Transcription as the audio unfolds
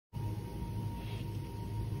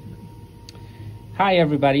Hi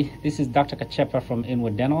everybody, this is Dr. Kachepa from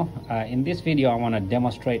Inward Dental. In this video I want to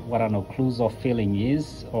demonstrate what an occlusal filling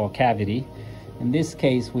is, or cavity. In this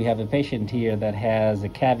case we have a patient here that has a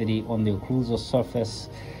cavity on the occlusal surface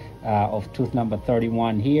of tooth number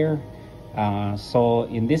 31 here. So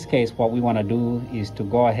in this case what we want to do is to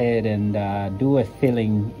go ahead and do a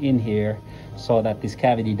filling in here so that this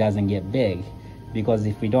cavity doesn't get big, because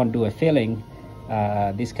if we don't do a filling,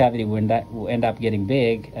 this cavity will end up getting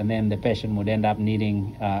big, and then the patient would end up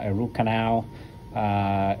needing a root canal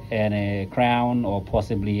and a crown, or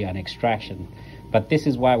possibly an extraction. But this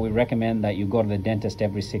is why we recommend that you go to the dentist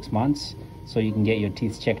every 6 months so you can get your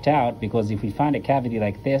teeth checked out, because if we find a cavity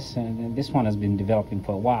like this, and this one has been developing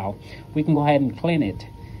for a while, we can go ahead and clean it.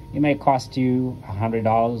 It may cost you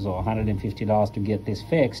 $100 or $150 to get this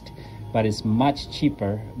fixed, but it's much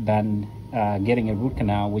cheaper than getting a root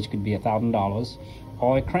canal, which could be $1,000,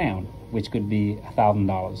 or a crown, which could be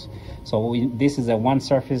 $1,000. So this is a one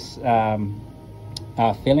surface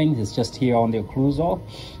filling. It's just here on the occlusal.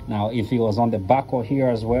 Now if it was on the buccal here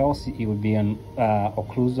as well, it would be an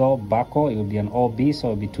occlusal buccal. It would be an OB, so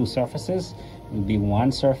it would be two surfaces. It would be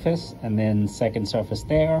one surface and then second surface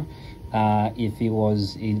there. If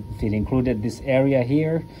it included this area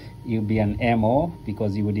here, it would be an MO,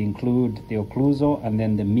 because it would include the occlusal and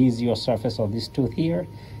then the mesial surface of this tooth here.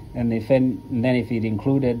 And then if it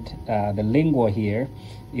included the lingual here,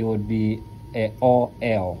 it would be a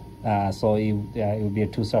OL. So it would be a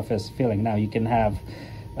two surface filling. Now you can have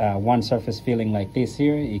one surface filling like this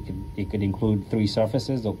here. It could include three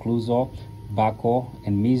surfaces: occlusal, buccal,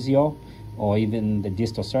 and mesial, or even the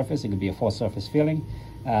distal surface. It could be a four surface filling.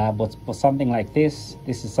 But for something like this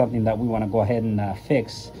is something that we want to go ahead and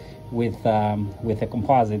fix with a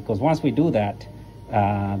composite, because once we do that,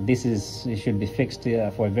 it should be fixed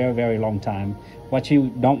for a very, very long time. What you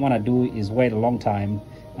don't want to do is wait a long time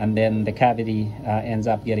and then the cavity ends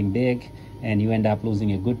up getting big and you end up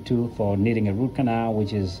losing a good tooth or needing a root canal,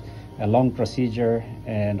 which is a long procedure,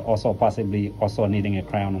 and also possibly needing a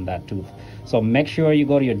crown on that tooth. So make sure you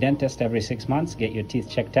go to your dentist every 6 months, get your teeth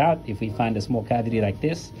checked out. If we find a small cavity like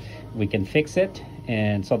this, we can fix it,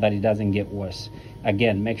 and so that it doesn't get worse.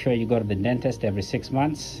 Again, make sure you go to the dentist every 6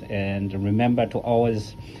 months, and remember to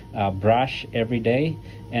always brush every day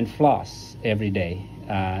and floss every day,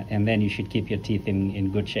 and then you should keep your teeth in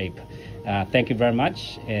good shape. Thank you very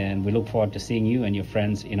much, and we look forward to seeing you and your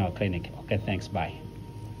friends in our clinic. Okay, thanks, bye.